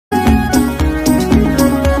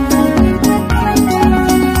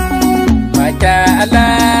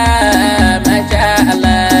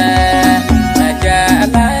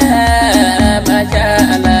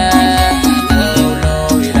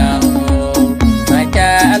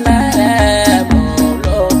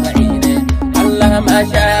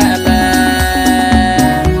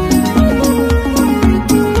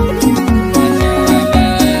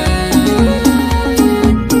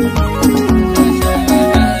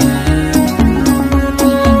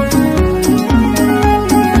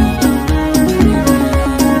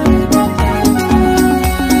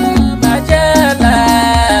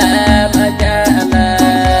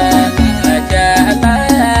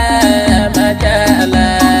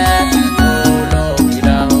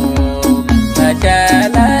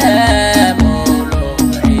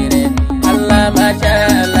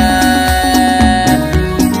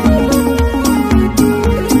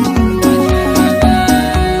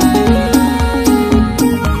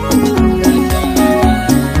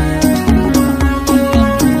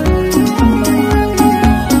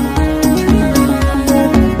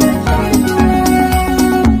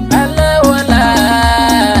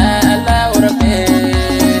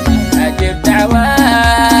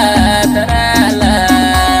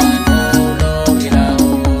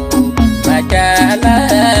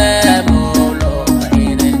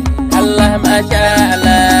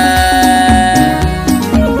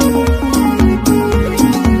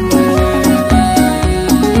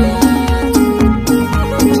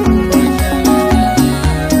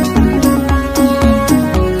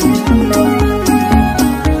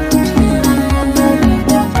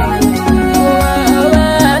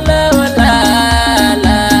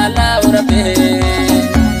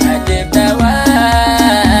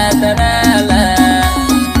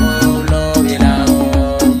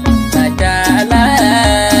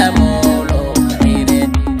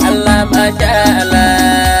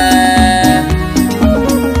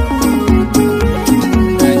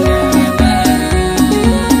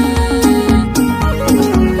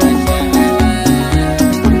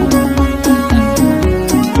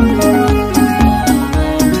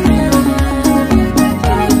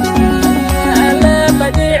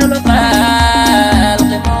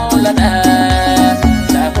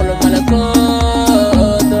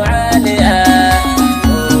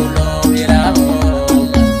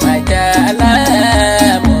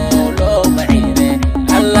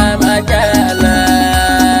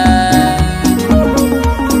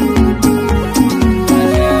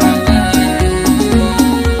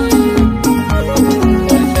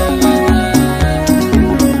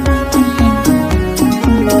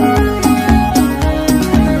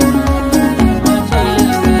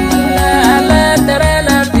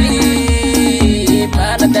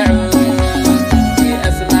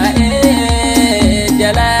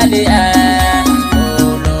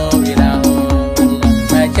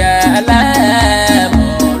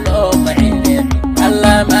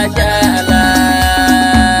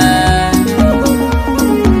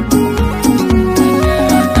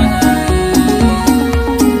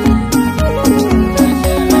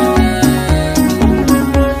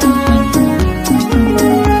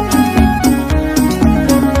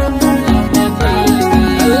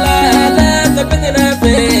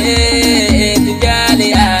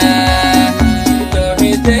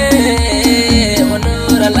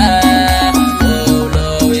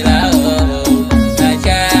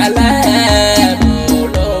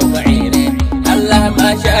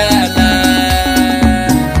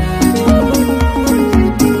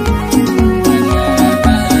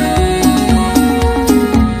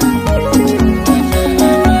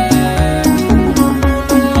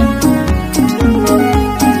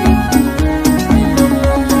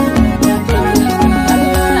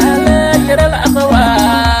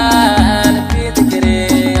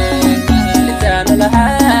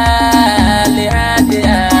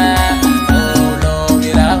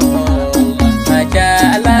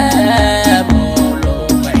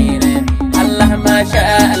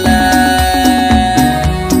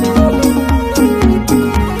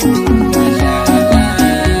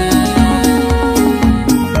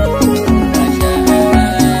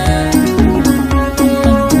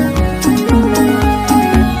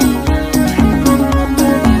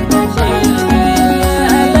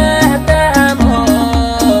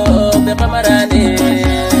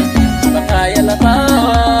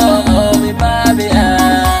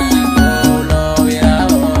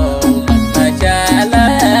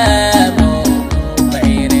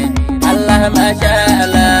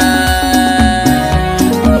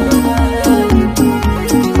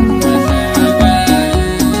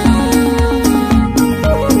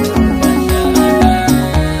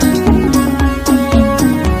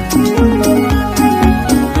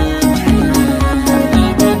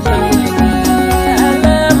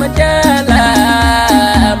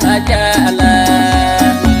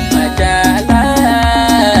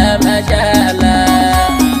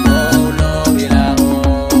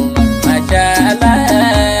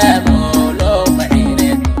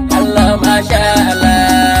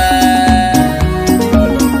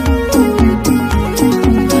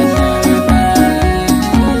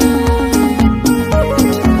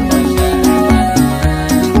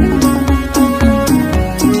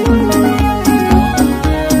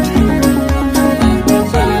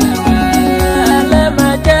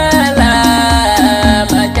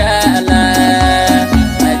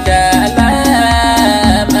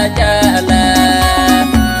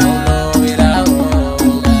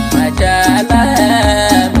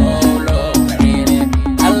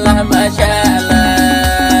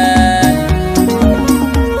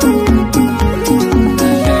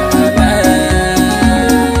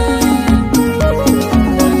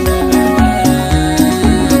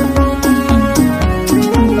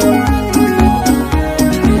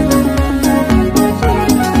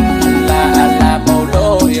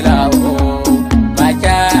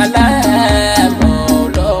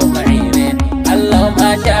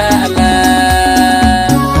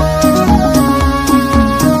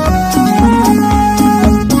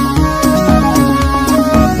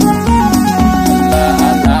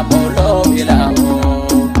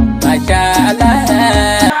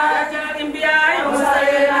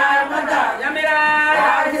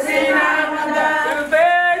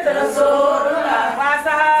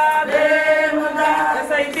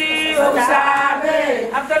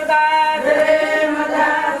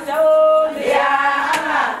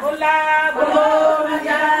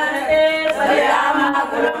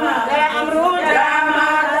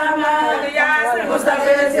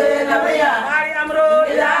Mustafa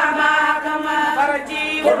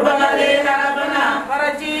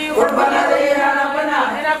قربنا يا ربنا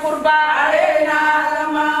هنا قربا علينا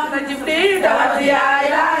لما نجبري دعوتي يا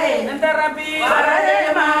إلهي أنت ربي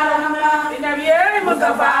ورحمة رحمة النبي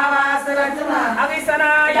مصطفى واسرتنا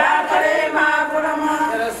أغيثنا يا كريم كرما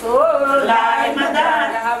يا رسول الله مدد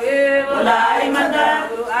يا حبيب الله مدد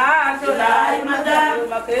قرآن الله مدد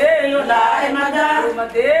مكيل الله مدد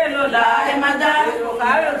مدين الله مدد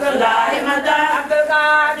خالق الله مدد عبد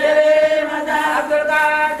القادر مدد عبد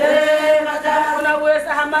القادر مدد كنا ويس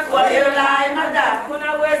أحمد ولي الله مدد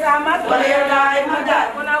كنا ويس أحمد ولي الله مدد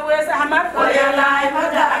كنا ويس أحمد ولي الله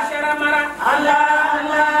مدد أشهر مرة الله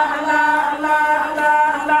الله الله الله الله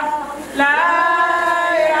الله لا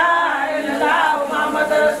إله إلا الله محمد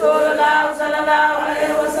رسول الله صلى الله عليه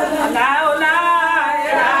وسلم لا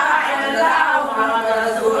إله إلا الله محمد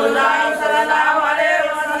رسول الله صلى الله عليه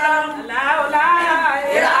وسلم لا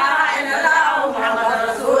إله إلا الله محمد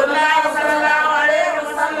رسول الله صلى الله عليه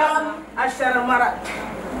وسلم أشهر مرة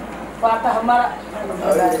فاتح مرة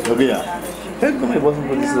Sabia? Como é bom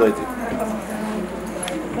por isso aí?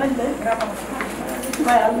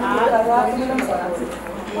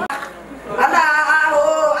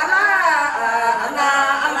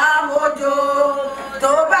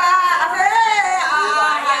 Toba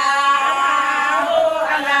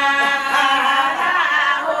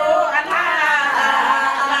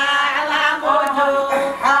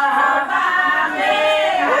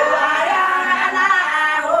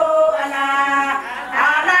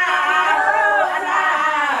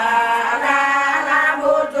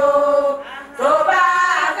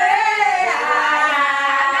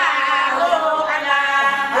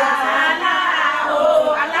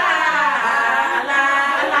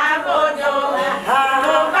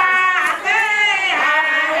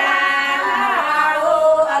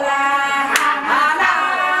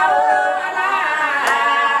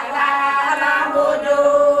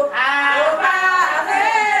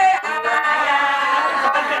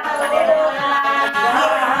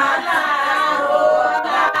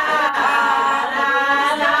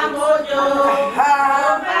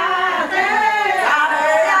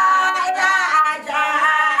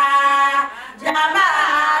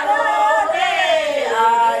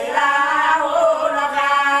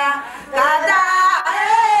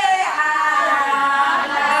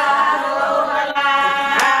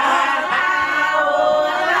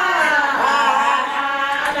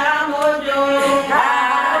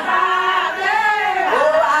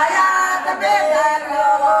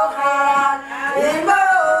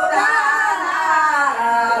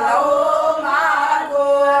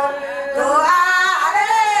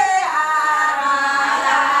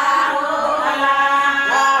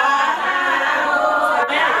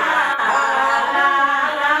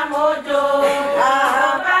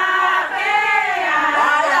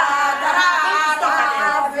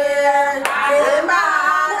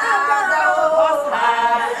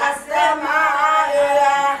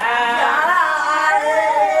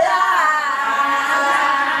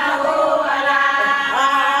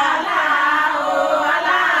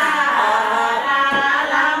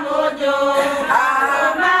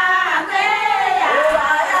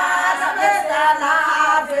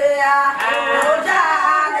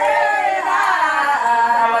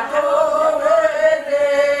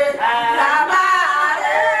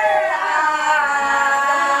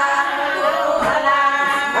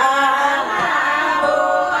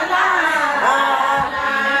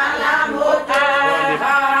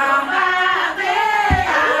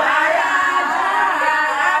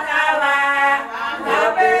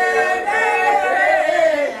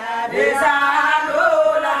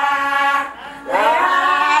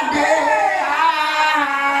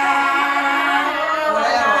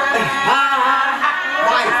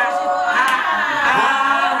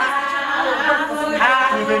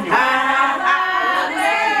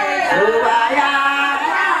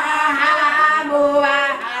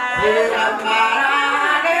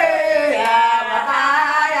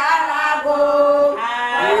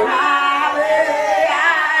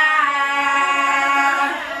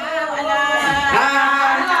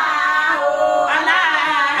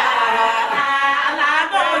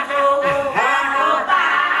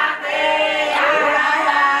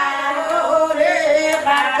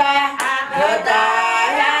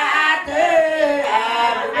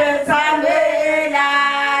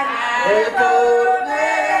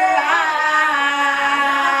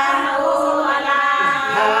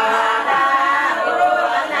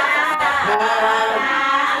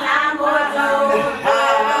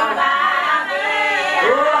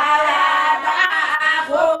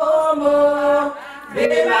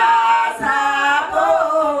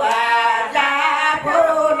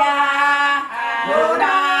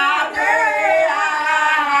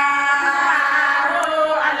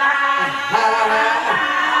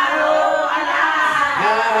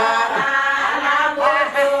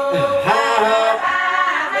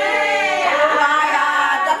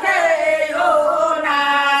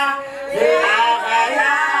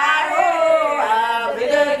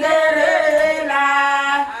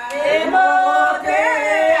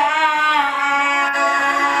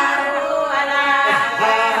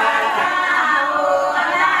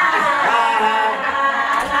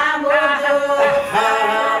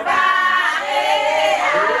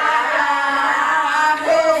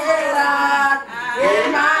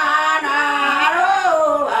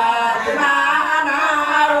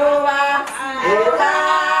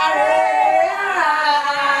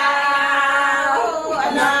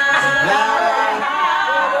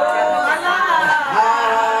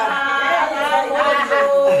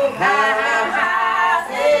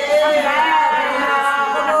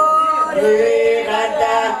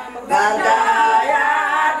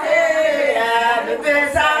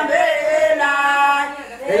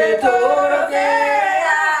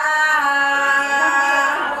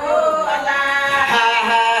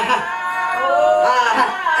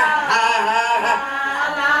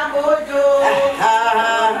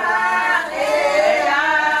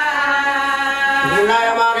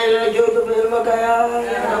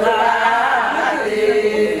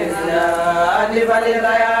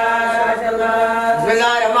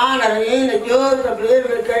Bismillahirrahmanirrahim. Jod kabir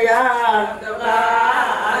berkaya.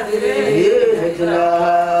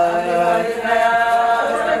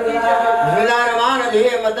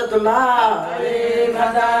 Bismillahirrahmanirrahim. Madatullah.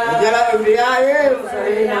 Jala anbiya'i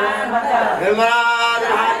mursalina. Ilmarad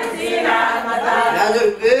al-hadithina.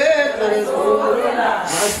 Yazul bait rasulina.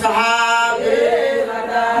 As-sahabi.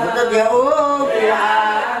 Mutabi'u biha.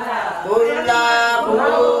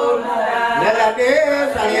 Kullahum. Lalaki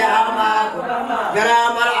salihamakum.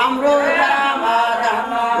 جرام الأمر جراماته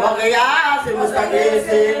وقياس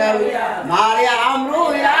المستقيسين مالي أمر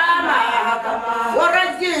إلى ما حكم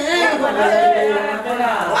ورجيه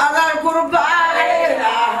وهذا القرب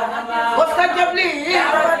علينا واستجب لي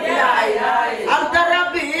ربي أنت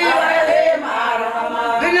ربي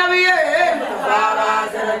بنبيين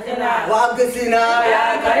وأقسنا يا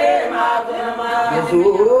كريم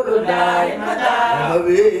رسول الله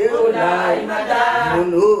حبيب الله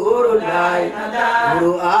نور الله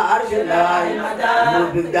نور عرش الله نور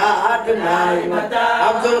بداية الله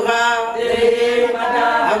عبد الغفور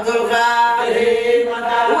عبد الغفور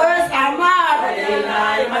ويس أحمد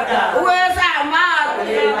ويس أحمد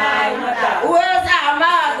ويس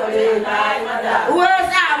أحمد ويس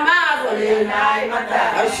أحمد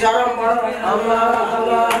الشرم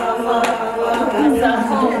الله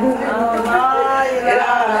لا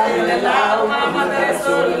إله إلا الله محمد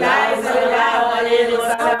رسول الله صلى الله عليه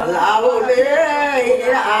وسلم لا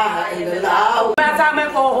إله إلا الله ما تعمل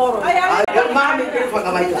قهور المعنى كيف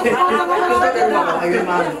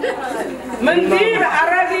من دين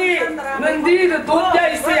أرادي من دين دوب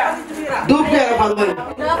جايسيا دوب جاي فاضي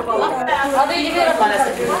هذا يجي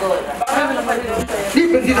دي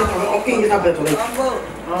بنتي ده اوكي kita betul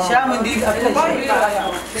siapa mendid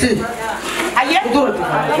si ayat dulu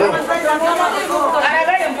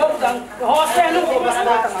ada yang bukan hostel lu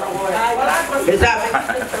bisa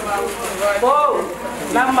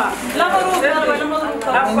lama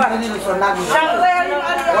apa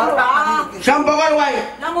شام بقول واي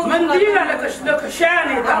منديلة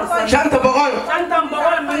لكشاني شام تبقول شام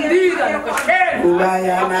تبقول منديلة لكشاني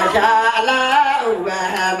ويا ما شاء الله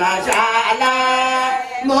ويا ما شاء الله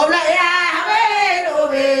مولاي يا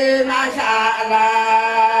حبيبي ما شاء الله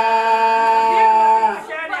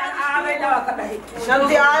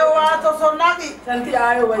شنتي آيو واتو سناكي شنتي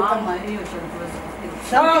آيو ويتم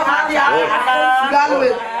شنتي آيو قالوا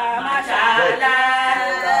ما شاء الله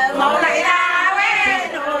مولاي يا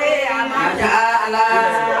ما شاء الله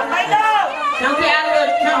شنتي آيو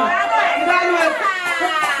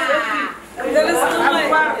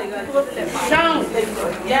شنتي شان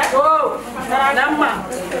او لما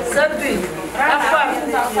سدي أفر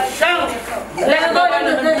شان لا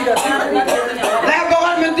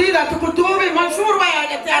بقول من دينا تكتبي منشور ويا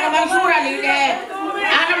جتي أنا منشورة ليه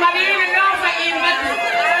أنا مدينة نوفا إيمتي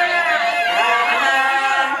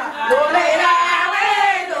دولة إلى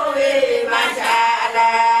ويدوي ما شاء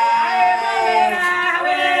الله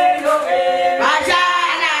ما شاء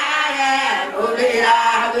الله دولة إلى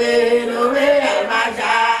ويدوي ما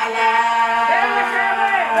شاء الله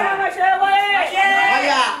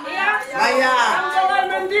هيا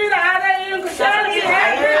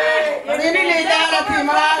ini lidarati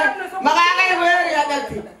magalay weri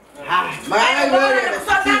agati magalay weri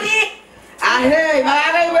ahey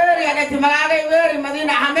magalay weri agati magalay weri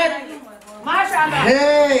Madina Ahmed masha Allah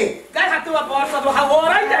hey gal hatu borsa do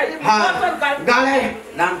haworay day gale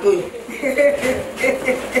nantuy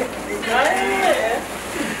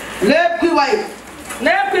lepki way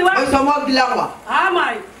oy samo bilang wa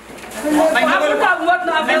amay aku tak buat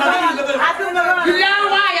nak bilang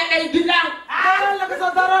wa ya day bilang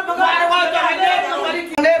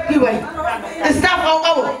lepki way staff kau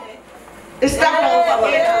staff kau kalau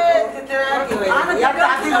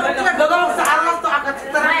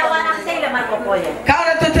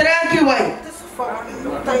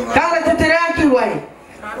terangki way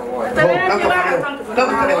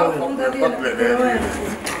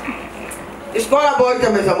sekolah boy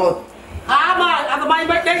kami samot ama aku main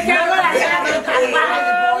baca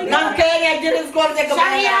nang kaya jenis sekolah je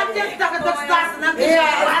kemana saya aja tak ketas nanti iya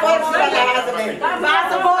sekolah sudah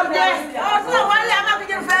bahasa bordes oh wala ama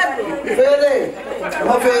kerja fede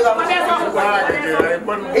mau fede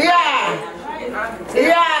iya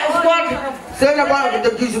iya sekolah saya nak bawa kita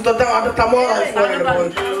gisu tentang ada tamora sekolah boy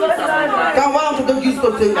kau mau kita gisu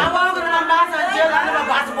tentang awak dalam bahasa je ada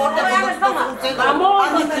bahasa bordes kamu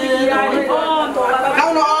kau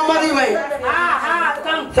no amari mai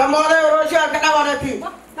samore Rusia kenapa nanti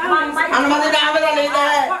anu Madina Ahmed ali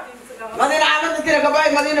deh Madina Ahmed tidak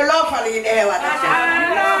kebaik Madina Lof ali deh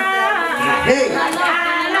Hey.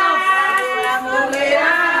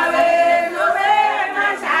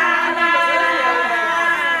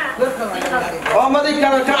 Oh, mati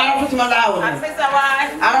kalau Arab tu mana awal?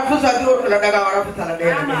 Arab tu satu orang dah kau Arab tu sana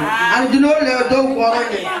dia. Anu junur lewat tu korang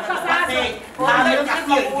ni.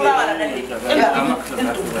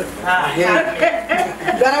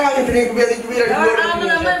 Gara lagi teri kubir junur.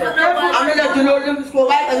 Anu dah junur tu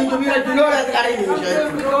sekolah, anu junur dah sekarang ni.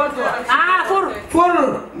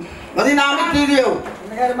 Fur. Mati nama tu dia.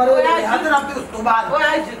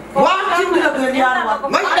 Wah, cinta dunia ni.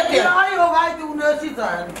 Macam tu.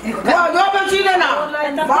 Wah, jauh bersih na.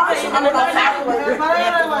 Mas, anu dah.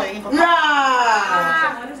 Ya.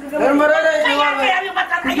 Mereka jual.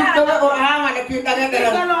 Kita orang mana kita ni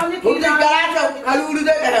dalam. Untuk galas, kalau ulu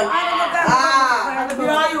dah dalam.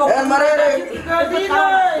 Mereka.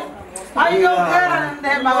 Ayo kan,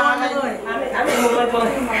 deh bawa lagi.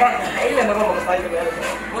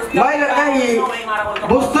 Baik lagi.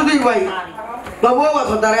 Bustu di baik. Bawa apa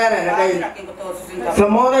saudara ada lagi.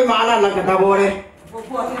 Semua ni mana nak kita boleh.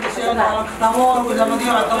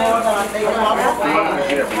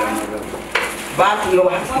 Batu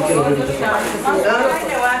lo.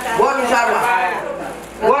 Buat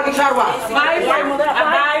di sarwa.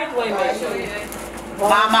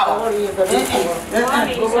 Mama.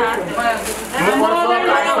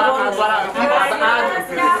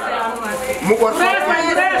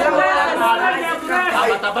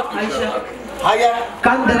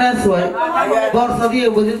 Kan deres way. Borsa dia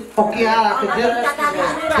boleh okey ala kejar.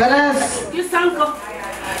 Deres.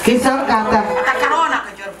 Kisah kata. Corona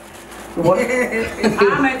kejar.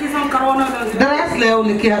 Kisah corona. Deres leo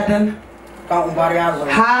likiatan. Kau umparian.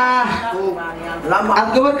 Ha. Lama.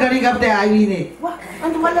 Agak kali kapte ayi ni.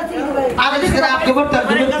 Ada sekarang agak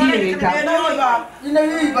terjadi ni.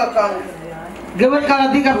 Ini bakal. Gabat kalau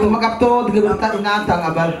tiga tu makap tu gabat tak inatang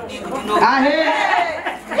abal.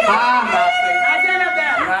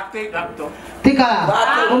 Tika,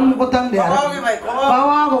 kotang dia.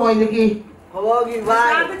 Bawa bawa lagi.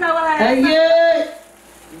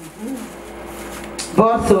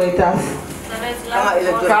 Bos soitas.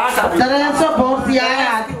 Terus so bos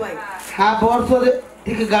ya. Ha bos so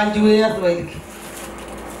tika ganju ya lagi.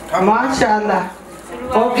 Masya Allah.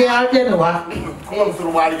 Oke aja nih wah.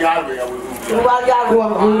 Suruh ya.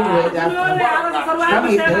 Uang guru ya.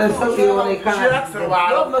 Kami terus mereka.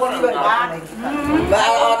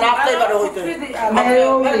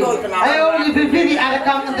 Ayo lebih ada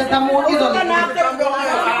kamu tetamu itu.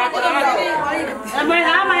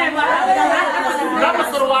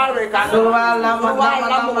 Surwal lama.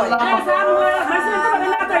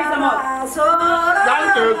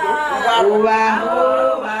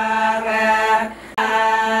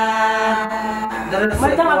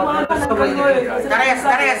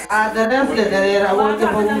 Kares. Ada dari awal ke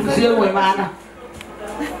pengungsian way mana?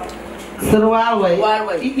 Surwal way.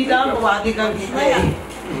 Ini dalam wadi kan kita.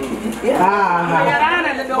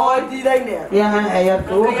 Yang ayat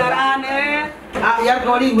tu. Ayat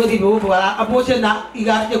kau ni mesti dulu buat. Apa sih nak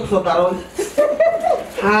ikat je kusut taruh.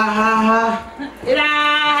 Ha.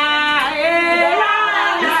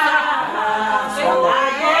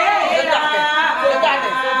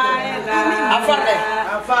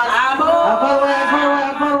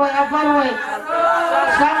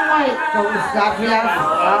 Sampai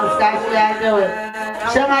kau sekalian je.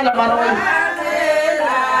 Jangan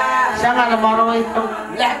maroi.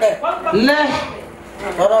 Leh.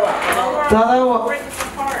 Tahu.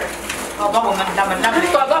 Kau mendam.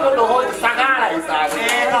 Kau berdoa saga lah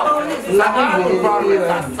saga. Lagi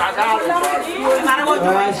saga.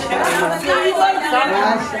 Masya.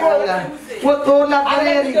 Betul lah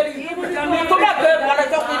kali.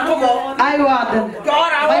 Ayo ada.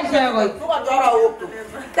 Masya Allah.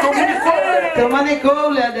 Temannya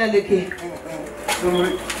kau lihat lagi.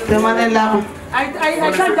 Temannya lama.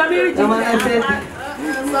 Temannya set.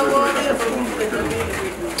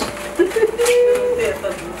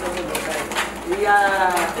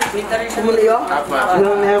 Sumunyo.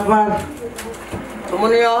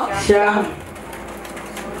 Sumunyo. Syam.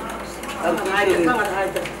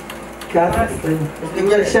 Kat.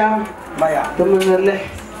 Tinggal Syam. Maya. Teman leh.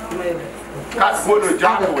 Kat bono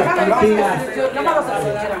jago.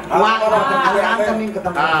 Wah, ada kami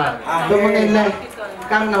ketemu. Teman leh.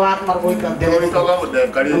 Kang nawat marboy kan. Dewi to kamu deh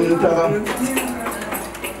kali.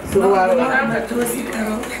 Surwal.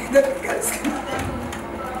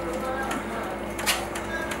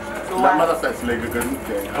 Nama saya selagi kan.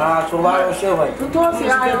 Surwal siapa? Tuh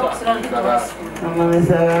siapa? Nama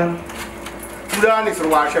saya. Sudan is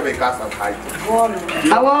Russia because of height.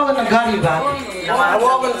 I walk in the gully back. I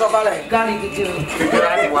walk in the valley. Gully kitchen.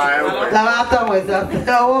 Lata was up.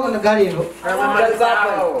 I walk in the gully.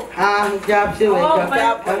 Jab she wake up.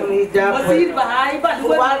 Jab Masih bahaya, but who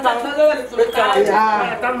want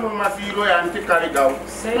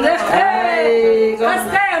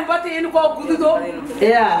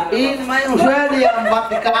yeah, in my Australia, but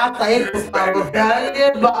the cat I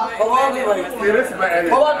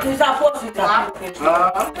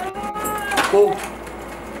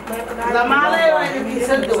la male vai di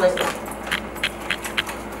sento questo.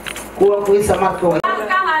 Kuang kui sama kuang.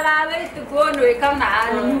 Kang ala itu kuang doi kang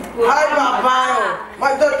na. Hai papa,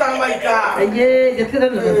 mai to tang mai ka. Ye,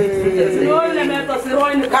 jetiran lebih. Siroi me to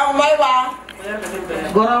siroi. Kau mai ba?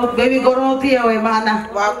 Gorau, baby gorau tiya we mana?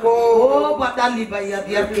 Wako. Oh, badali ba ya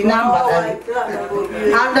dia pinam badali.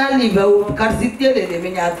 Ada ni bau karsitya le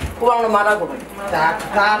menyat. Kuang mana ko? Tak,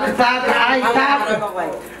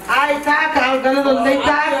 ai tak al kalau tu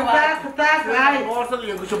tak ai.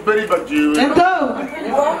 Ento.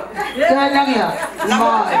 Jangan ya.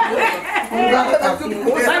 Mau. Enggak tapi.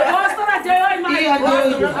 Saya poster aja oi mai. Iya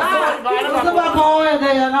joi. Sebab mau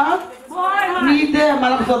ada ya nak. Ni deh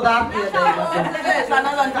malam saudara dia deh.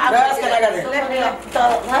 Sana kan ada sekali.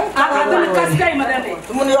 Ada lekas kai mana ni?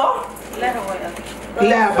 Semuanya.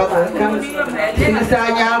 Lah betul kan.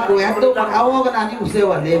 Misalnya aku itu awak kan ani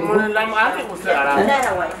usaha deh.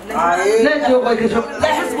 Lah coba kesok.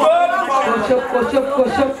 Kosop.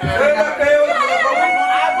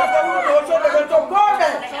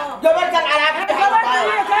 Jabarkan arah.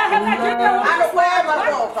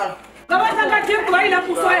 Gawat ang kacir ko ay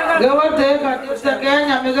napusoy ang. Gawat deh kacir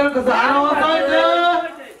sekenya megal kesana waktu itu.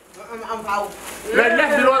 Leleh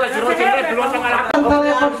dulu ada jeruk dulu tengah.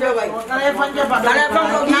 Telepon siapa? Telepon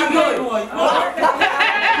gigi.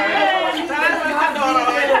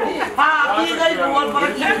 Gigi buat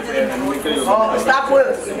pergi. Oh, stop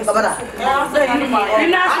kabar.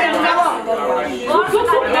 Dinas yang nawa.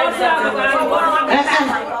 Cukup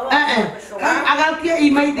Agal kia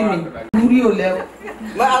imai dimin. Duri oleh.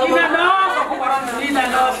 Dina no, aku parang Dina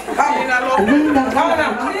no.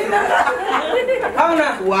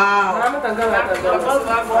 Wow.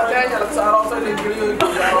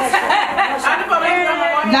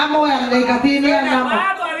 Namo yang negatif ni namo.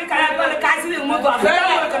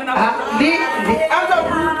 Di ada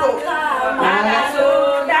bruto.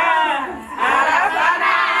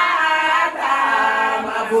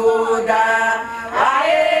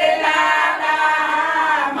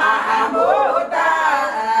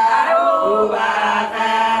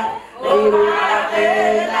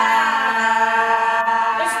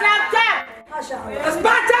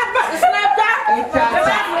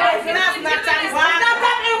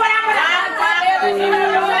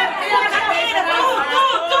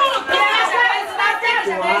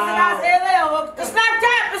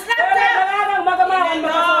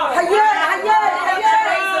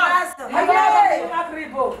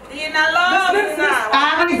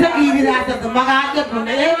 Makanya tu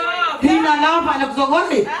ni, Dina lau panak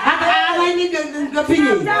sokong ni, ada ini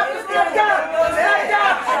kepingin.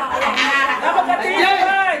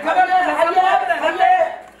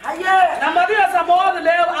 Nama dia sama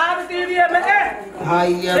lew Abdi dia macam.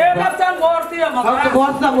 Ayah. Dia macam borti ya mak. Kalau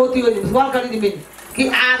borsa borti ni, semua kali ni min.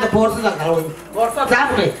 Ki ada borsa tak kalau. Borsa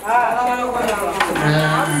siapa?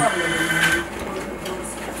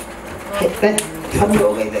 Kami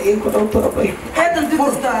orang ini ikut orang apa? Itu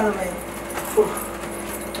borsa ada mai.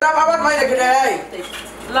 Apa mai nak kedai?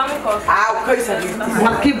 Langkau. Okay sahaja.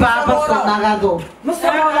 Marki bapa sonagado.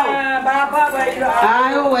 Bapa baik.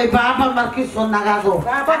 Ayo, way bapa marki sonagado.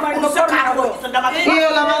 Bapa baik sonagado. Iyo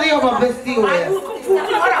lama dia apa vestido ya?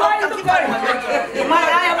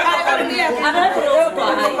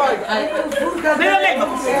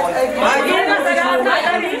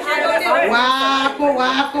 Waku.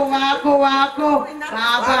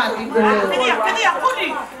 Bapa tiku.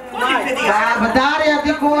 Bentar ya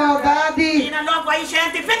tiku tadi.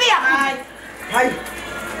 Hai.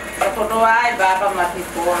 Berdoa bapa mati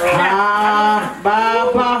poro.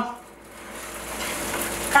 Bapa.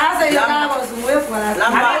 Casa ya kamu semua pernah.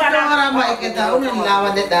 Orang baik kita udah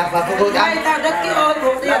lawan dia dapat pokok. Ay tak ki oh.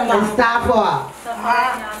 Staff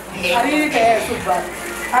Hari ni kayak subah.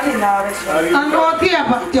 Hari nawas. Ano tiya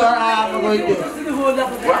pa tiora pokok itu.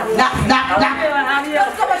 Dak.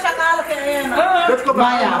 Kau macam kalau kayak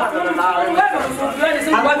Maya.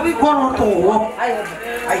 Agora vi corto.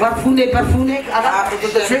 Perfume.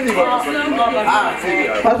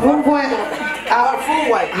 Perfume ko.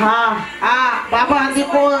 Bapa andi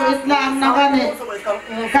ko Islam na kani.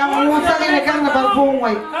 Kamu usah ni kang na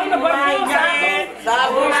perfume.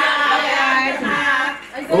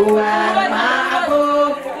 Uwan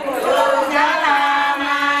mabuk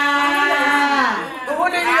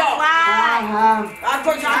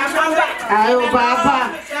ayo papa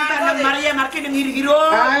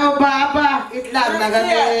ayo papa itlan na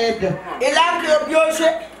ganit ilang biyosi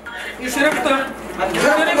isiripto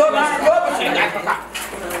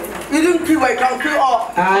idun kiwai kang kiyo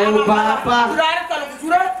ayo papa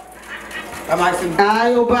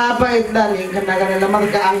ayo papa itlan ingkan na ganit lamad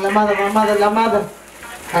ka ang lamad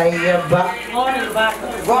ay ba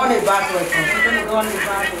goni bato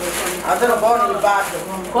adara goni bato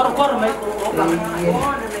kor mai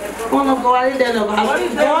Kung kawali din ako,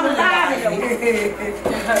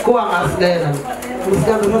 kuha nga sila.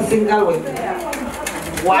 Gusto ko sa single way.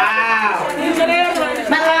 Wow!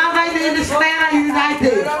 Nakakakay na yung sila hindi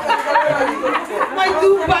natin. May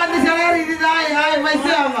tupa na siya hindi natin. Ay, may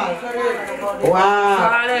siyama. Wow!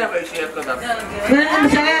 Pwede mo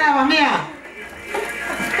siya nga, mamaya.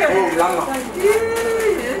 Oh, lama.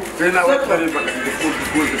 Kaya na wala rin ba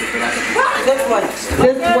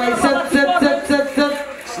Set.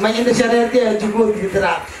 May hindi siya rin kaya jugod dito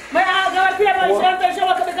na. may agawat siya may siyempre siya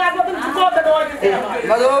wag ka nagagawa ng jugod na doon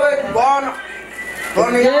Maluwi, bon.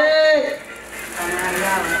 Yay!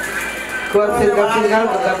 Kuwan singal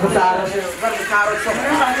magkabasara.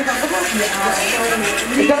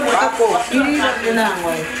 Ikaw mo ako. Inilang nyo na ako.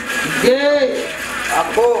 Yay!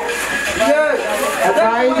 Ako. Yay!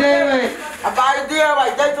 Abay day, wey. abay dia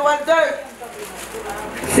wai dai tuan dai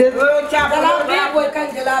Sit. jalapi boy kan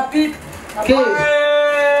jalapi Okay. Ay,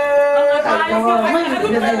 may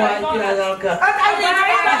hindi na yung tinagaw ka.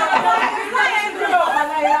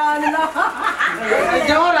 Ay,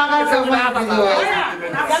 jawa lang ka sa mga piniwa.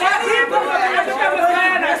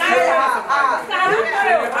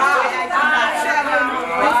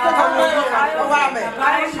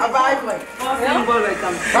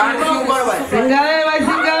 Singgalo.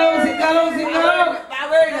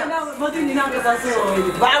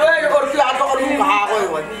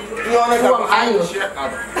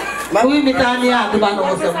 Uy, mitani ya, di ba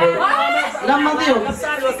ako sa boy? Lamang diyo.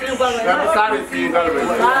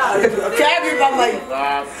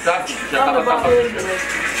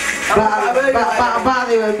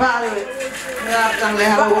 Bari. Kinaptang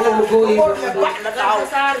leha ko ugoy.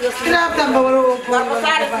 Kinaptang bawalo ko.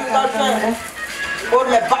 Or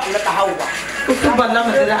le bak na tahaw ba Gusto ba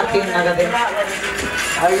naman sila aking nagatin?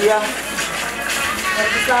 ayya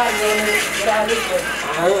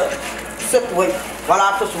sit way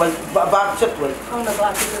wala to sway bak sit way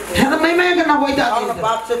May ka na boy dati.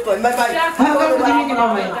 bak sit way may Hanggang ko din ni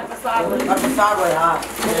mamay. kasar way ha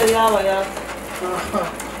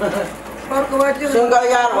single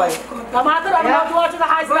yar way Tomato ang mga buwan sa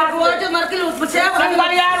high school. Buwan sa markilus, masaya ka.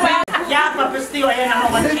 Singalyar way. Ya, papisti way na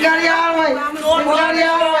ako. Singalyaway.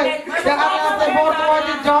 Jangan natin boto mo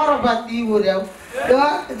di joro bati mo daw.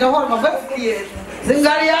 Joro mabati.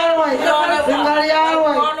 Singalyaway.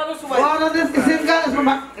 Wala din si singal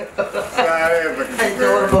sama. Ay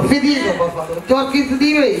joro ba fidi ko ba. Joro kito di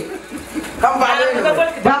way. kambale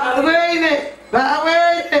Ba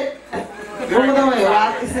away. Ano ba may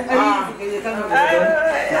wala singali.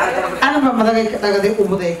 Ano ba madagay ka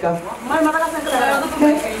umuday ka?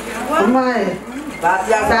 Umay.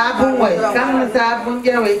 Sabong way. Kang sabong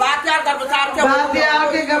dyan way. batyar ka besar Bati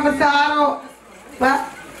ako ka masaro. Ba?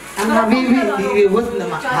 Ang mabibi, hindi wus na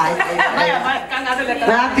makahay.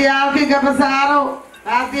 Bati ako ka masaro.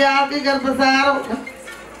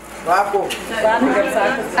 bapo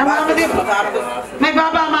Ang mama di. May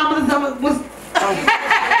baba mama sa bus.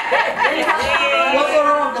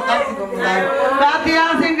 Bati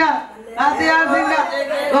ako ka.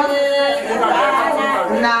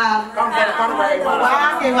 Na.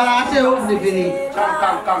 Wah, wala siya huwag ni Pili.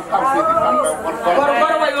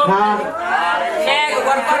 Ha?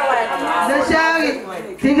 Nasyagi.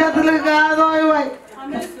 Tiga talaga ano ay.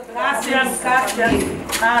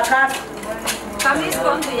 Kamis ko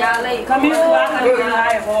ang tuyalay.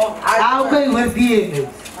 Ako kayo magiging.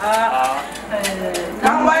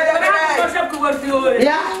 kambale na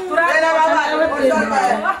Ya.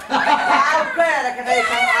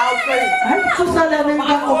 Ay, susalamin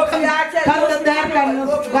ka ko. Kantadar ka ng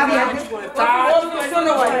varian.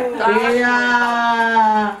 Iya.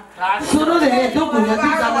 Sunod eh, ito kung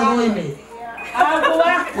hindi ka na huwi mo.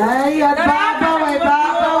 Ay, at baba way.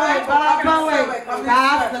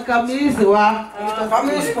 Kaas na kamis, wa.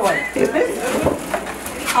 kamis ko way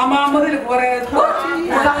Ama mo rin po rin.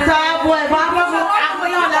 Kaksa boy, baba ko. Ako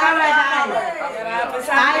yun, laraway tayo.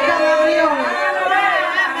 Ay, ka na yun.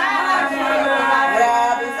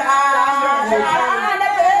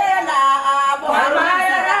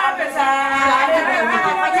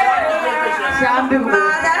 Sabi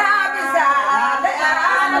mo.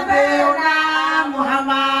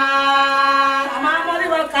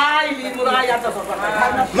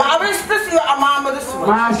 ما أبستش يا أمام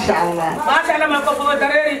ما شاء الله ما شاء الله ما كفوا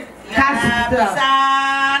دريري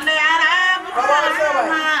Sani Arab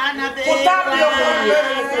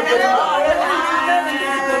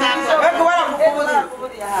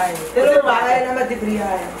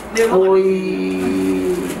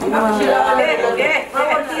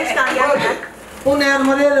Puner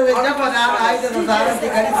modelo de ya para ahí de saran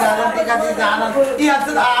tikari saran iya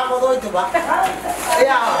tu dah apa tu ba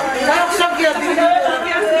ya nak sok ya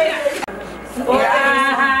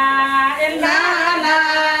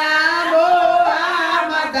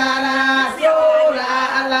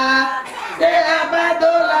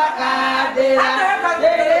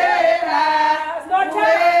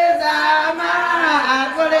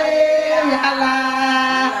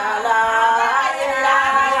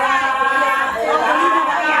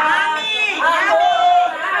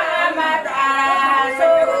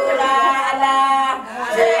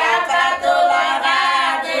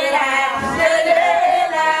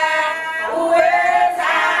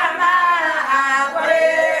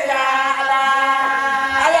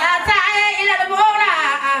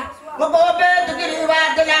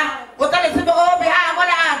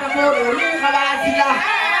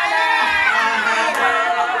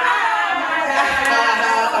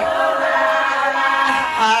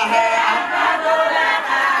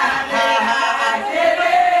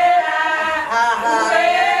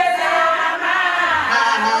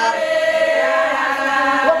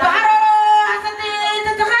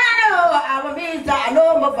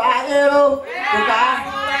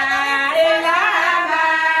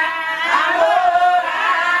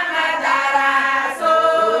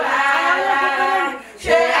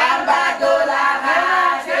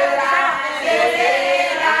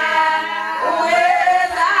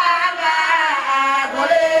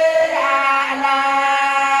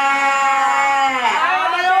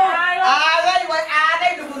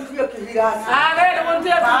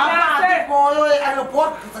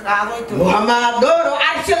Muhammad Nur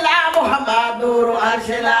Arshila Muhammad Nur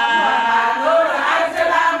Arshila Nur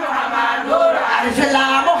Arshila Muhammad Nur Arshila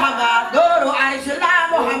Muhammad Nur Arshila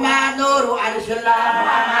Muhammad Nur Arshila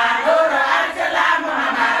Nur Arshila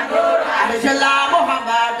Muhammad Nur Arshila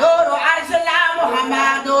Muhammad Nur Arshila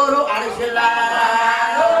Muhammad Nur Arshila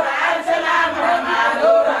Nur Arshila Muhammad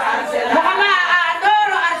Nur Arshila Muhammad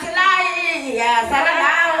Nur Arshila ya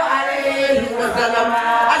sallallahu alaihi wasallam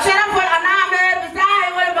ashraful anam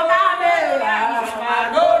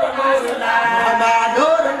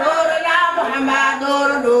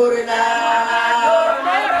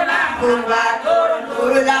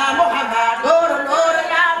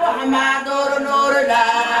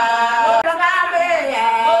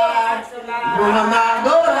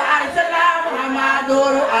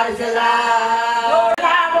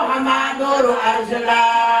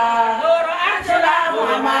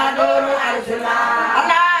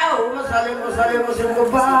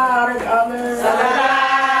Mubarak amin.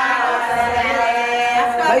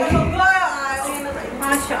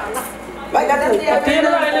 Masyaallah. Baik dah. Dia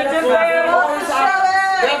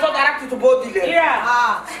tu darat tu bodi le. Iya.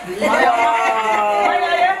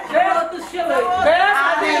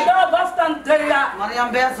 Mariam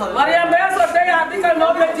Besor dia artikel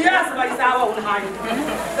noble dia sebagai sawa unhai.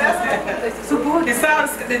 Subuh disar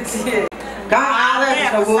sedikit. Kang ada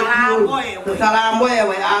ke salam boy,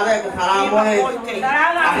 ada ke salam boy.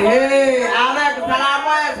 Eh, ada ke salam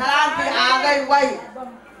boy, salam ti ada boy.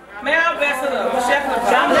 Mea Besor, chef.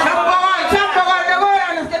 Champogal jago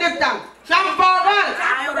anak sedikit. Champogal.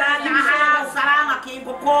 Salam aqui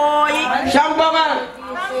bokoi. Champogal.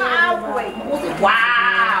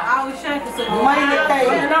 Wow. Mãe de cai.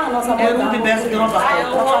 É um de beça que não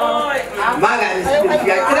passou. Maga, isso é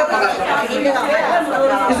pagar.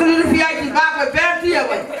 Isso não fica aqui, vai perto dia,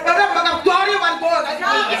 vai. Cada pagar tório vai embora.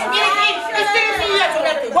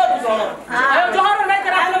 Eu jogo na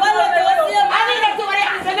cara. Ali na tua área,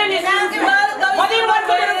 você nem sabe. Pode ir mais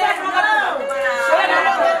para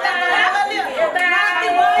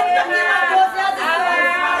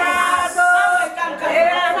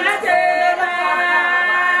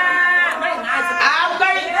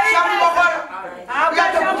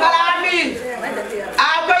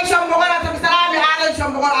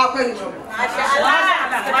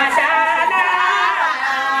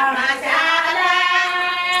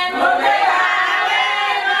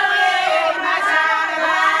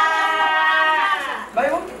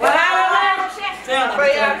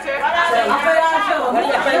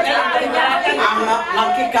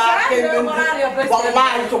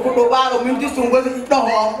wallahi to ko baro min di sun wadi do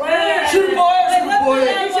ho shirbo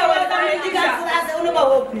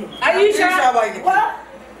Aisha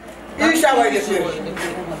Isha wa yesi.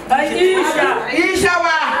 Isha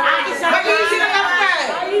wa. Ma Isha na pa.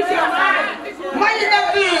 Ma ni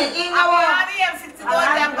dabi ingawa.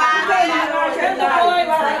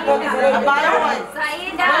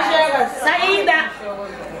 Saida.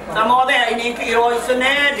 Tamo ba ini kiro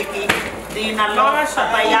isune diki diina lo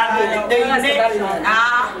sapaya dili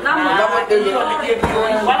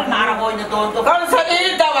wal mara boy na to Kalau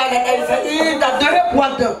Saida wa na Saida dere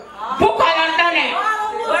puanto. Bukan andane.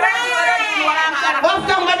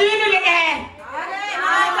 Waktu Madinah ni deh.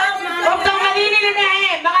 Waktu Madinah ni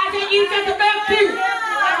deh. Makasih Isha tu bekti.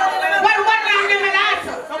 War nang ni melas.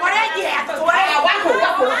 Kemana dia? Waku.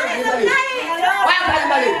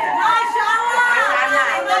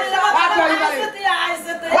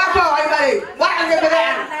 Waku ai balik. Wah ang ganda.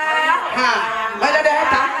 Ha, may ada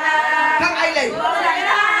hata. Kang ai lay.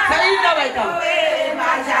 Saida bay ka.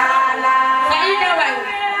 Masyaallah. Saida bay.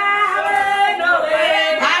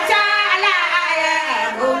 Masyaallah.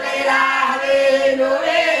 Alhamdulillah.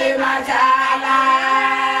 Masyaallah.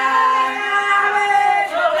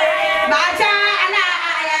 Masyaallah.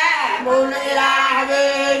 Alhamdulillah.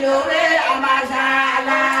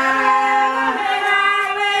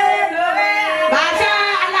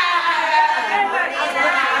 Masyaallah.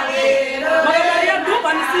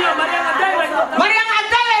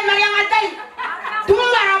 Mariang Adai. Tunggu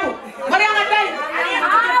kamu. Mariang Adai.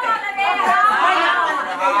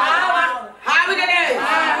 Habi deh.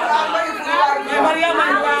 Mariang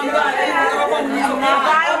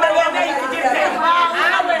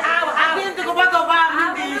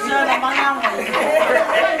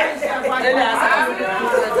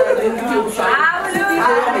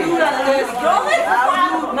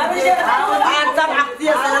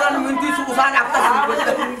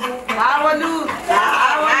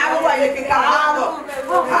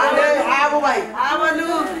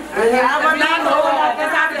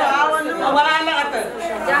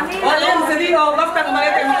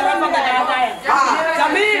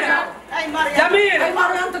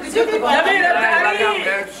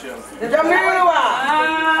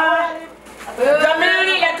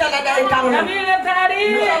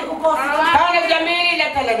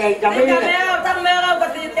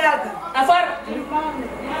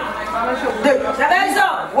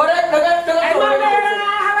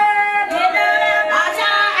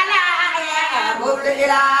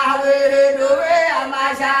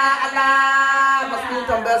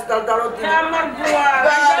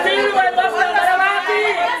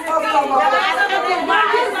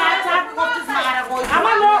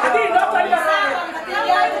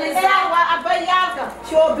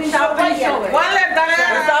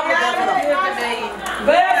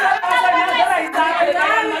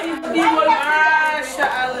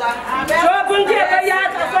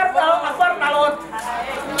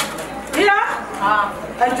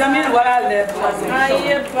الجميل ولا اللي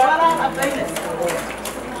طيب ولا أبينا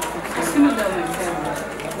بسم الله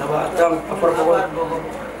Nama tang apa pokok?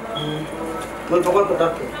 Pokok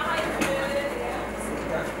tetap.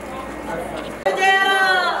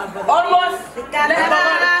 Almost.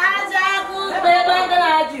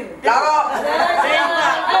 Laro.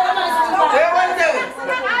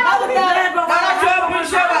 Kalau jawab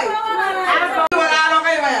bisa baik. Wala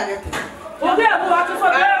kayo ba yan? Hindi ako ako sa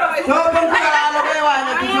pero. Jawab kayo ba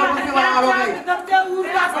yan? Jawab kayo.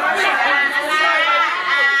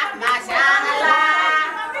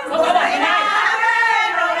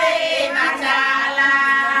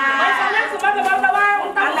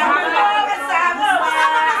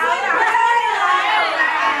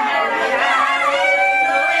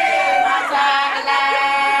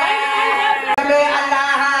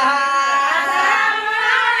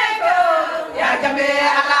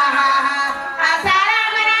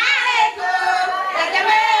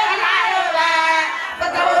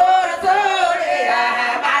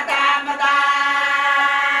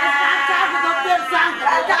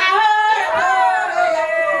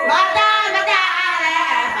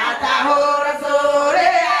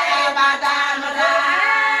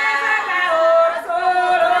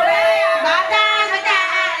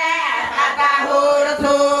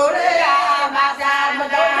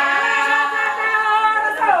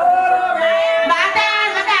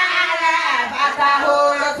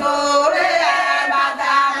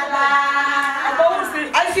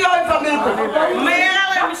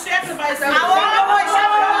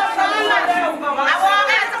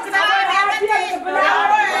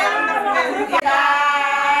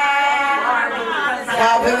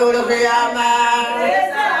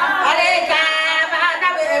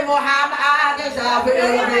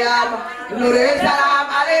 Salam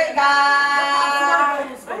alaikum.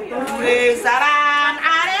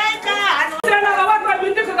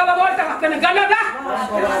 baba volta kana Canada.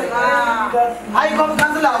 Ay kom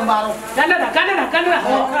kanila ang baro. Canada.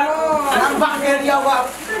 Ang bakit niya wa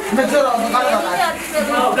medyo Canada.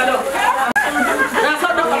 Oh, galo. Nasa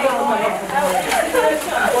na ka.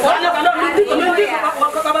 Wala ka no, hindi ka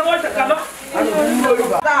baba volta ka no.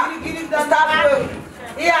 Gilig na tapo.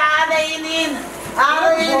 Iya anainin.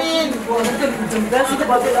 Anainin. Dasi ka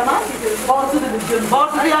ba naman?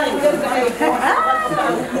 Boss diyan.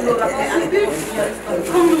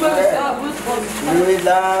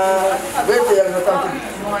 Nila. Bete yang datang.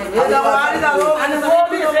 Ila wali da lo. Ano mo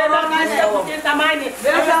bi se na na sa kita mani.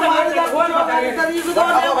 Beta wali da ko no tari su do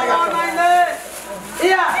ne.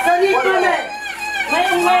 Iya, tari ko ne. May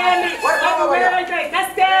umayani.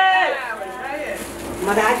 Kaste.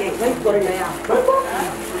 Madage, wait for it na.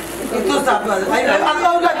 Itu sabar. Ay,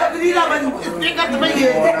 ako udah tadi naman. Ikat pa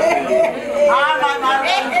yun.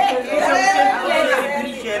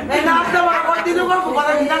 Nakakatawa ako. Tinungan ko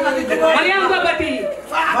parang hinang nandito ko. Mariam babati.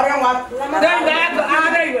 Mariam what? Dan bago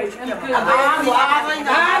aday way.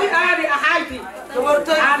 Ari ahayti.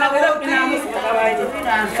 Ana wala pinamus kabayn.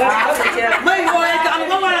 May boy ka ano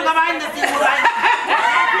ba wala kabayn na siguro.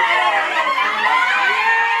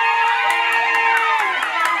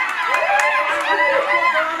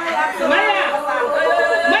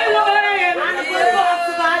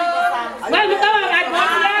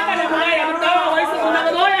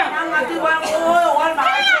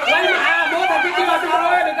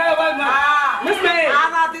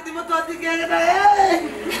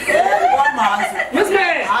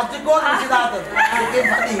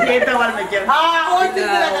 Kita wal macam. Oh itu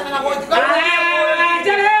dia kata nak itu kan.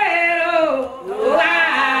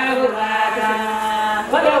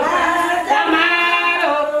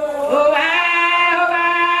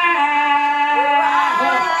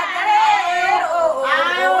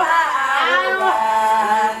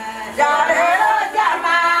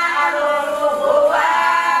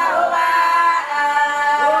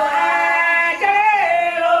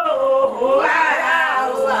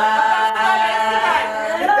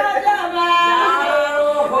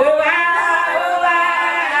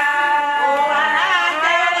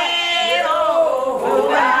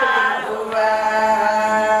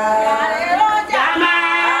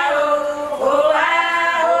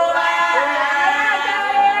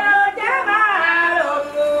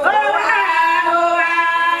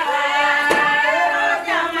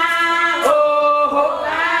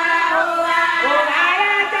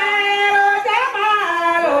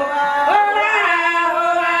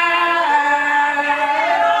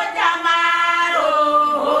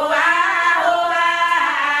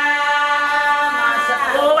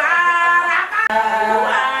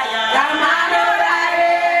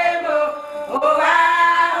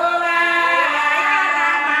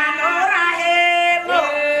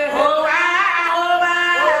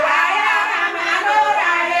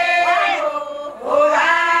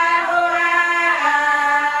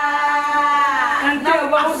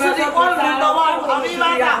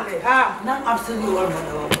 Nang absolute wal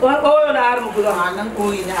mo. Oh, na armo ko lang. Nang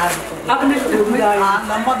kuwi ni armo. Ako ni Dubai.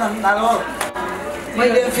 Lamod ang talo.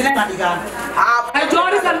 May din film tadigan. Ay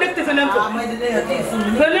Johari conduct film ko. May din hati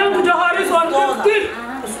film. Film ko Johari conduct.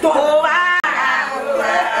 Stop.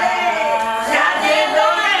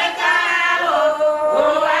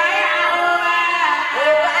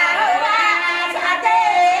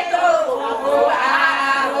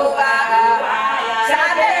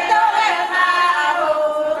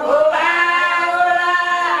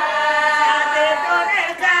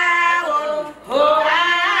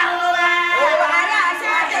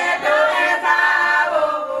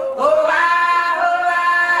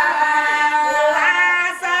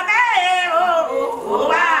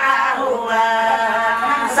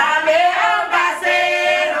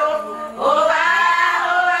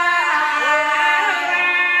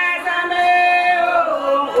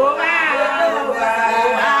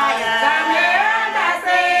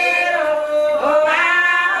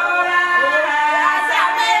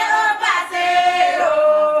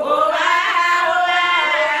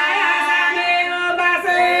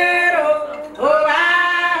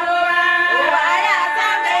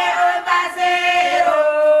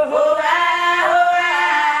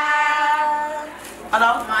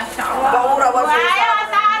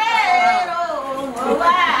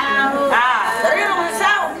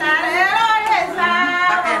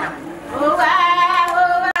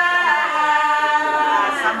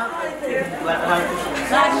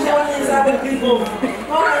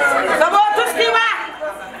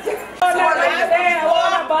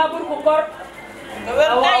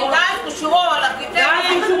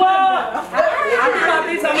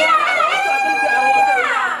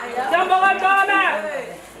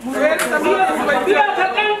 dia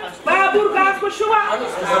kadang babur kas ko shuwa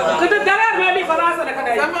kada darar mali farasa da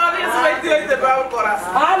kada Somali sai dai da babu koras.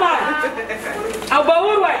 ama au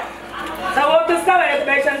babur wai sawo tuskala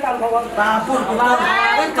expression kan ko Babur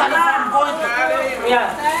ya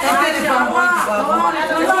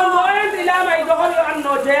point ila mai dohol an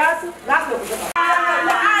no jayas ras ko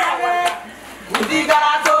di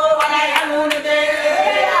garato wala yamun de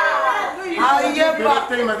aye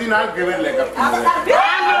Berarti Madinah geber lekap.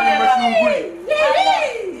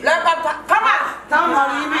 la kama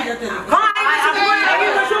tamari mi jate kama ai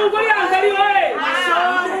mashu ko yang dari oi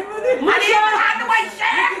mashu hadu wai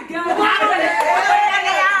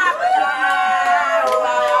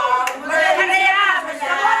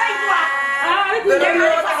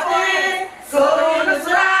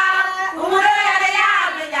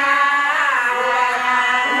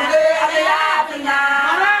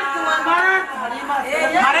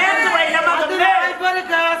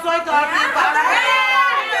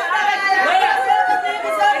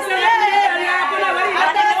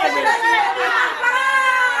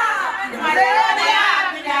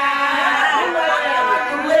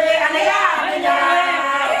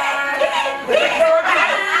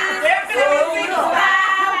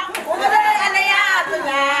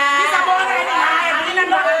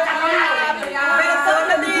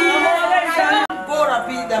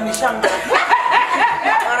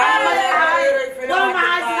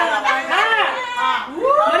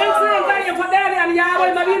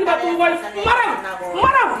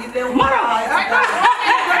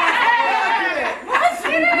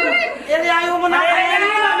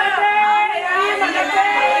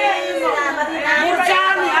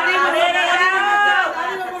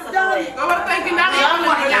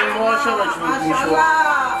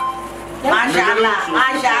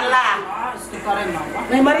Masyaallah.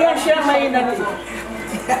 नहीं मरिया शेर मई नहीं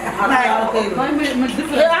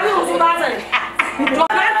ये आने उस बात है जो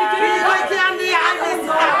क्या कितनी कोई क्या नहीं आने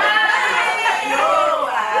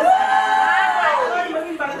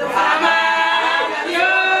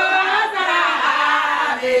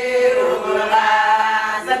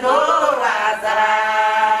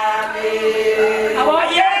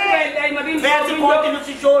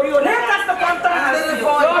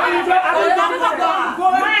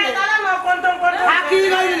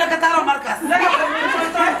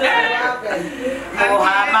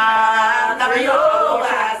Muhammad Nabi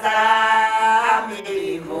Wasalami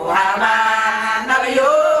Muhammad Nabi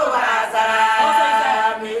Wasalami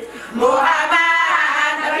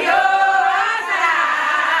Muhammad Nabi Wasalami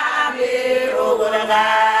Rugulga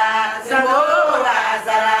Sabula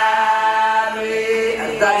Salami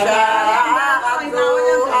Antasyara'atu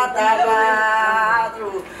Atabatu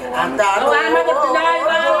Antaru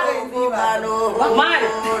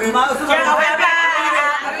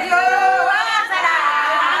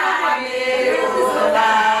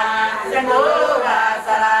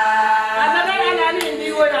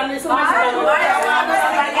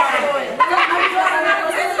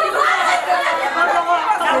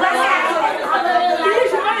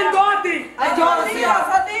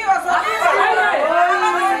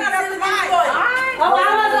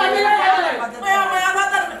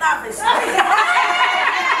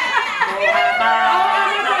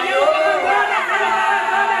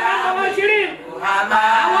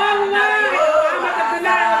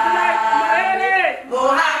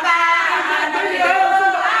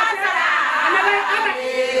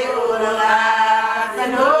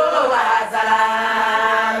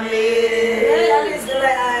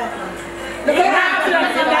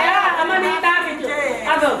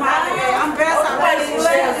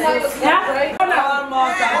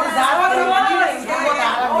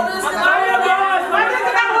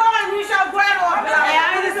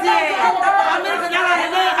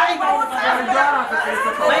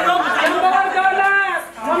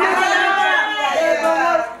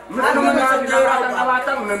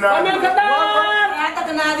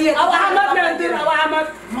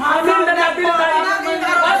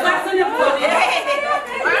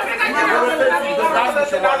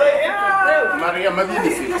Maria Madini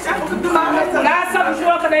sih. Nasa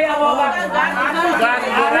busuk kedai awak.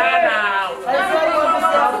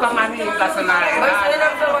 Kamani kasanay.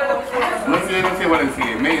 Masih walang sih.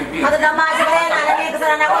 Ada nama sebenarnya ada yang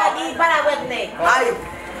kesana wadi para buat nih. Ayo.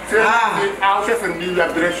 Aku sih sendiri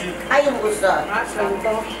adresi. Ayo Ustaz.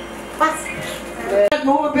 Pas.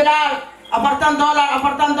 Mau Bilal, $40.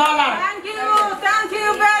 Thank you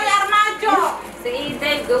very Armajo.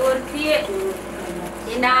 Seide gortie.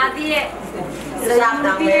 Inadie. Sedang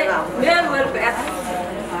merah. Merah berat.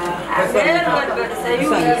 Merah berat.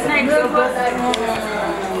 Sayur snack.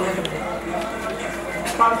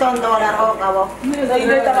 konton dolar ho kawo.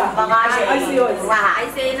 Bagasi wah.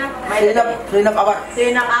 Zainab awat.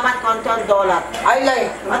 Sinang amat konton dolar. Ay lay.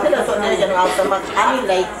 Ate la so ne jan awsa mat ani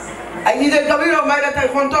lay. Ay ni de kabiro may latay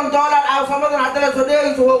konton dollar aw samad na atala so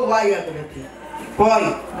de so waya tati. Koy.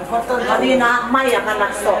 Konton adina may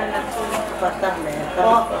akalakso. Patang ne.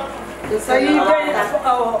 Sayi day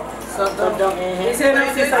ako. Soto dong eh. Isa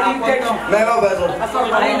na isa sayi day. Mega beso.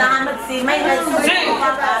 Ay naamad si may lay.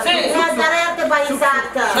 Si darete ba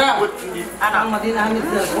isata. Anak Madina Hamid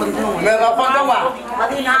konton. Mega konton wa.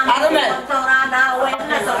 Madina konton ada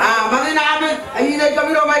wena so. Madina Hamid ay ni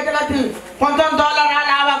kabiro may kalati. Konton dollar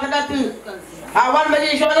ala awa kalati. Awan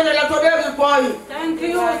bagi shodan la to de koy. Thank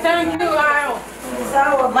you ayo.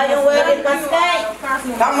 May wele kaskay.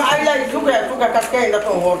 Tama ay lay suka kaskay na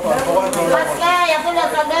to hoto. Kaskay ato la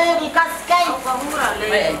so de kaskay.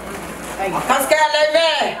 Kaskay lay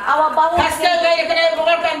me. Awa bawo. Kaskay lay kene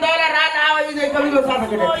konton dollar ala awa ni kabiro sa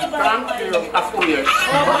kene.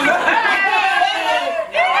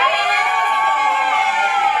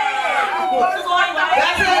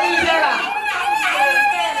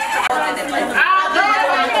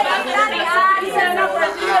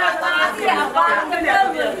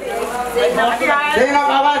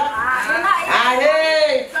 Zainab awat.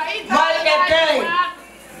 Ahe. Mal kete.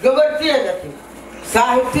 Gabarti adati.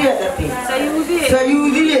 Sahibti adati.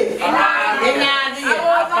 Sayudi. Inadi.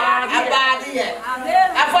 Abadi.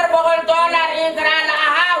 Afar bogol dollar ikra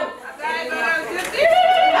lahaw.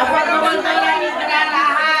 Afar bogol dollar ikra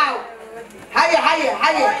lahaw. Hay.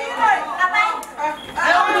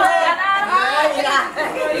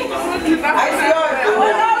 Ay siyo.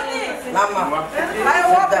 Lama.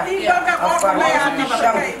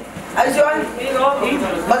 Ay siyo.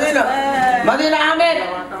 Madina Ahmed.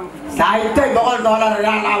 Sahibte bogol dollar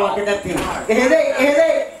ralawa kedati.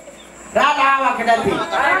 Ehde. Ralawa kedati.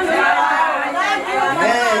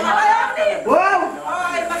 Wow.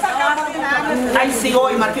 Ay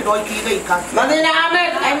siyo ay market oy kigay ka. Madina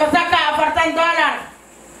Ahmed ay masaka $4 dollar.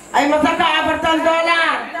 Ay masaka $4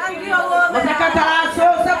 dollar. Masaka taraso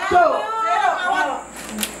sakto.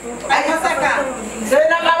 Ay masaka.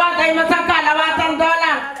 Zainab awat ay masaka $20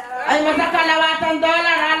 dollar. Ay masaka $20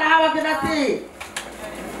 dollar ala hawak nati.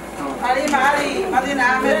 Madina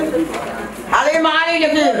Ahmed. Halima Ali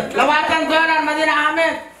lagi $20 dollar Madina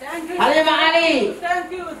Ahmed. Halima Ali.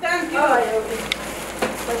 Thank you.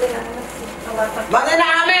 Madina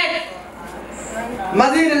Ahmed.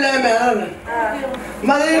 Madina Lemer.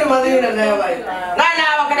 Madina Lemer. Rana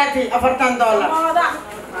hawak nati $4 dollar.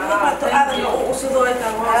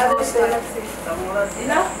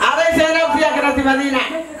 Ada Zainab dia kena di Madinah.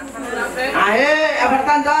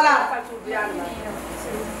 $4 dollar.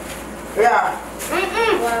 Ya.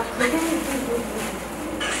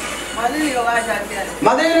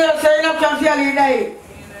 Madinah Zainab Chamsia lidai.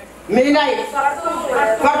 Minai.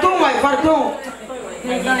 Fartung.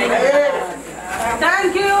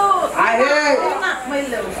 Thank you.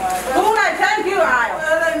 Thank you ayo.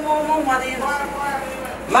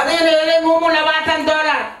 Madinah ini mumu $20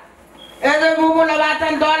 dollar. Ini mumu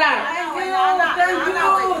 $20 dollar. Thank you.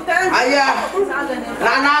 Ayah.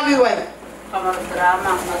 Nanabi we.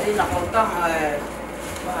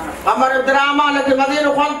 Kamar drama lagi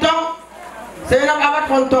Madinah kontong. Zainab awat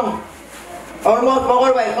kontong. Almost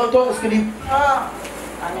bogol we kontong skrip.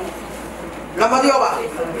 Lama dia ba?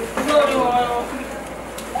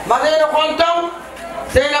 Madinah kontong.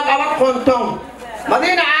 Zainab awat kontong.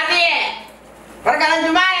 Madinah adi. Perkalan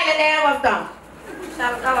Jumaat ada yang waftang.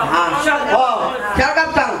 Syarkap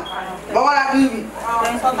tang. Bogol lagi.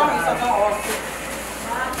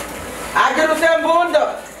 Haji Hussein Bondo.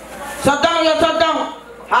 Sotong.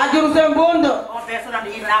 Haji Hussein Bondo.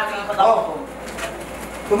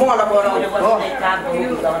 Kamu nggak lapor orang?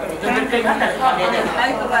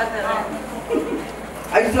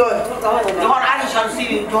 Ayo Johor. Johor Ali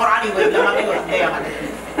Shamsi, Johor Ali we jangan itu yang ada.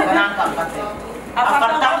 Penangkap kata.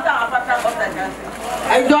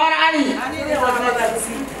 Ayo Johor Ali.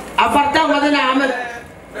 Apartang Madinah Ahmed.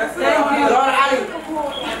 Johor Ali.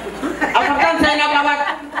 Apartang Zainab awat.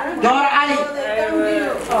 Johor Ali.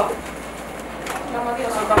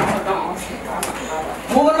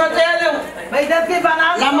 Mungkin macam tu.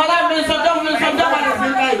 Lama min sotong ada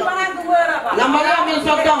singkai. Lama min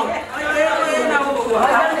sotong.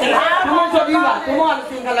 Kamu sodiwa, kamu ada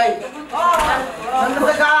singkai lain.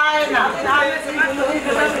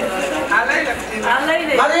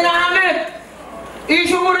 Madinah Ahmed.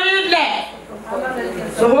 Isu murid le.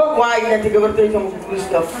 Semua kuai nanti kebertai sama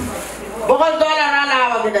Kristus. $20 dollar ala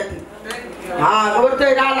awak nanti.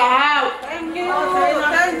 Kebertai ala. Thank you.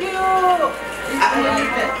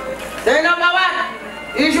 Zainab awat.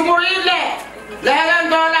 Isu murid le. Leheran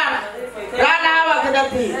dolar. Rana wa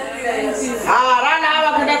kedati. Rana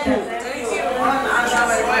wa kedati.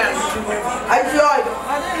 Ayoy.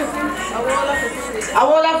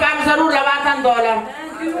 Awola kam saru $80.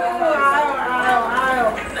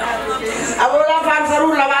 Awola kam saru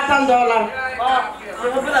 $80.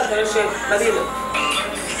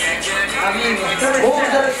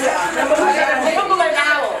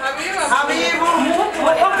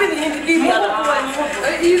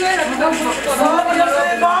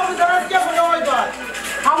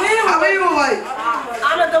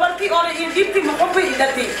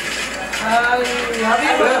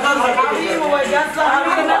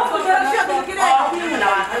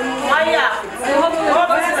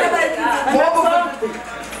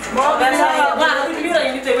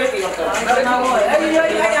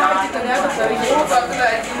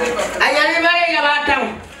 Ayani bari labatang.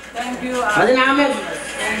 Thank you. Madin Ahmed.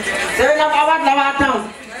 Zainab awat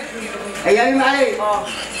labatang. Ayani bari.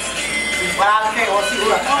 Walake osi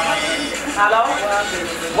ura. Hello.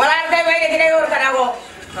 Walake bari kene ur karago.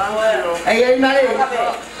 Ayani bari.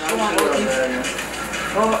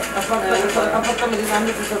 Oh, apa kamu di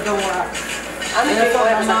sana tu sedang Ani ko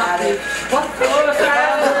mati. What?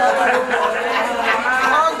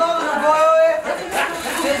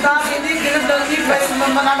 Hindi kinadali pa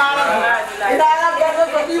yung mananala. Ilalagay ko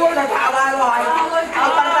sa iyo na kaawalo ay.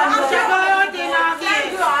 Ang siya ko tinagi.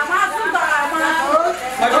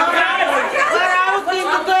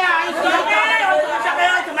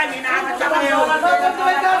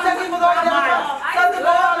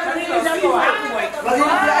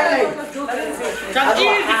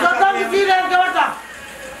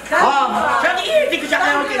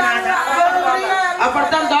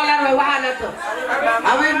 Apartan dolar में वहाँ न तो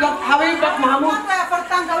हमें बक महमूद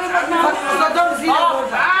apartan कभी बक महमूद सदम सी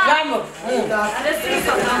जाम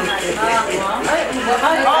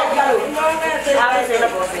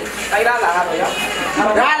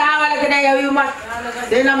राला वाले के नहीं अभी उम्र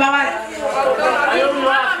देना बाबा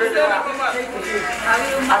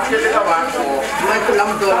आपके लिए का बात हो मैं तो लम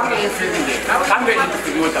तो काम बेटी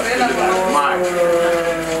की वो तब मार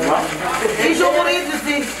इशो मुरीद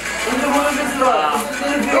सी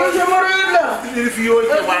इशो मुरीद ला रिव्यू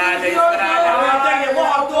के बाद वो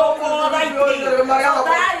तो को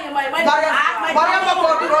बारे में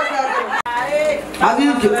बोल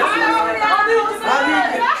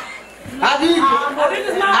आदि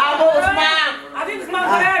Abu Usman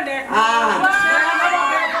keren deh.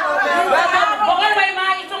 Pokoknya bayi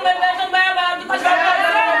mari sumber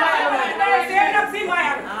zainab sih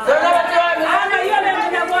Maya. Ana iya nih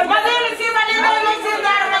punya gua. Madin sih Madin sih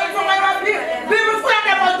dar mai sumber Abdi. Biru pulang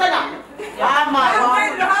deh boltanya. Ama.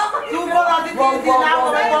 Super Abdi di nawo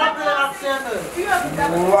bolak action.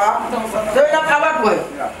 Wah. Zainab awat boy.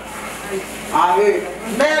 Aye.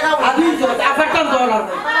 Mega Abdi $80.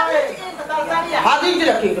 Hadi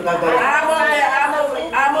tidak kita tahu.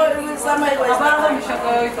 Amo sama itu.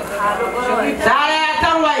 Saya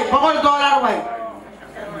akan wai, $1 wai.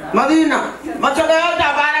 Madina, macam mana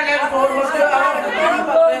tak barang yang mesti.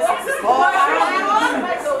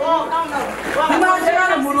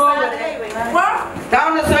 Mana mulu.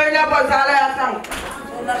 Tahun saya apa saya akan.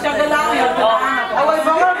 Awal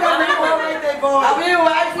bangun kan ni boleh teko. Abi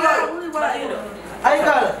wai.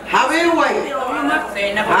 Aikal, Habib wai.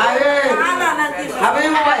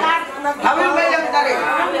 Habib wai. Habib wai yang tadi.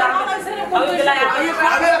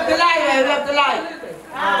 Habib Abdullah.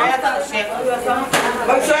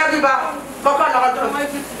 Bagaimana di bawah? Bapak nak tu.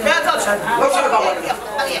 Bagaimana bapak?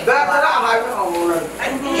 Berapa hari kamu?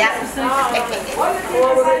 Ya.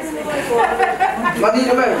 Madi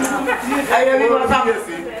ni mana? Ayah ni macam.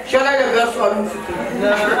 Siapa yang bersuara?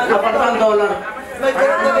 $80.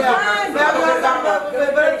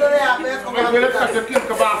 Quelle cose che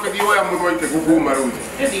capace di voi a noi che gugu maruti.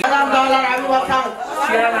 $80 aku wakang.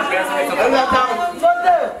 Siapa biasa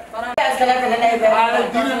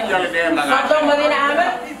Soto Madina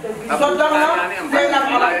Ahmed. Soto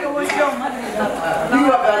Zainab Awat.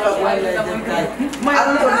 Dua belas.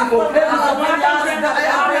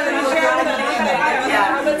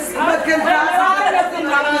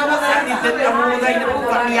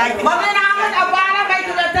 Madina Ahmed abana baik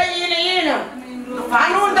sudah tayin.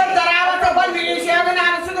 Anu dah terawat apa Malaysia kan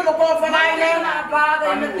anu sudah mau fanaan ni.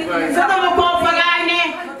 Sudah mau fanaan ni.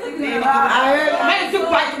 मैं चुप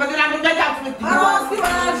पाई बदला मुझे क्या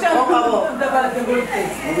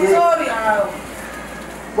sorry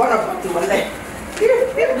buona fatto male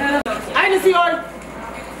ai si on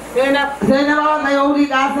Zainab ay uli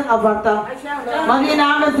kasan aparta Madina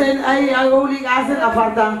Ahmed sen ay uli kasan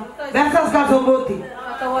aparta Bersas ka soboti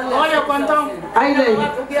Oye cuánto ay lei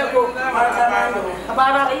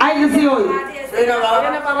ay si hoy Zainab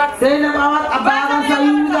awat abangan sa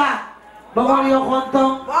yuda. Bawal yung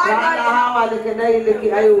kontong. Wala hawa liki na iliki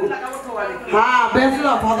ayu. Ha,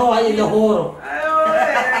 beslo pado ay lahoro.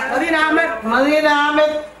 Madina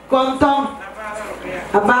Ahmed kontong.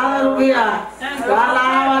 Abangan rugiya. Wala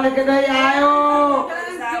hawa liki na ayu.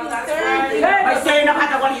 Ay sa'yo na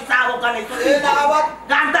katawan isawo ka nito.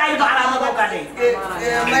 Gantay ba alam mo ka nito?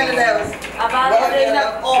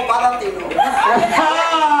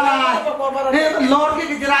 Lord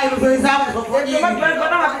ke kirai ko sa isang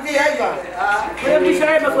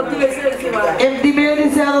Abdi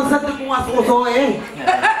meri se ano sa tu kung aso eh.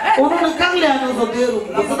 Uno nagkang le ano sa deru.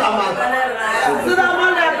 Sudah amal. Sudah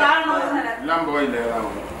amal le ano. Lamboy le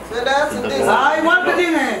lam. Ay want to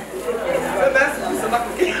din eh.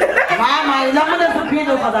 Mama, ilang mo na sa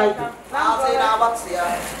pino ka dahil.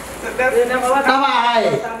 Tama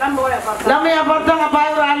ay. Lami aporta nga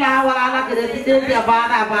bayo wala na kire di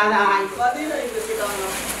abana ay.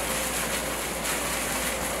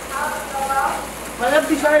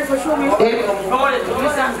 Abdi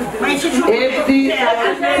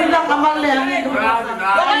sudah kamal le ani.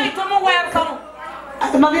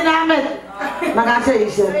 At Madina Ahmed. Nagasa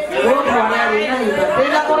isa. Oh, wala rin na iba.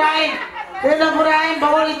 Tila kurain,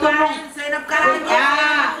 bawal ito mo.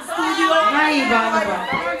 Studio. Nahiba.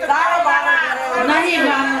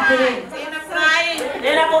 Nahiba.